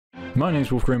My name's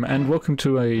Wolfgrim, and welcome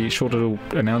to a short little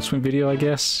announcement video, I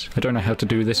guess. I don't know how to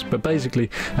do this, but basically,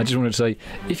 I just wanted to say,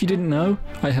 if you didn't know,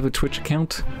 I have a Twitch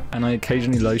account, and I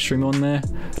occasionally live stream on there.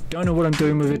 Don't know what I'm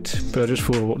doing with it, but I just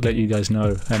thought I'd let you guys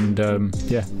know, and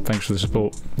yeah, thanks for the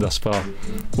support thus far.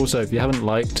 Also, if you haven't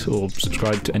liked or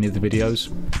subscribed to any of the videos,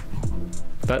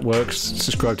 that works.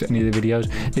 Subscribe to any of the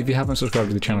videos. If you haven't subscribed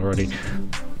to the channel already,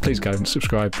 please go and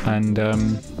subscribe, and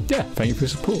yeah, thank you for your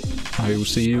support. I will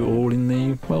see you all in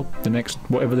the, well, the next,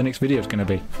 whatever the next video is going to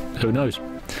be. Who knows?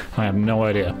 I have no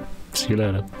idea. See you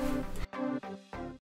later.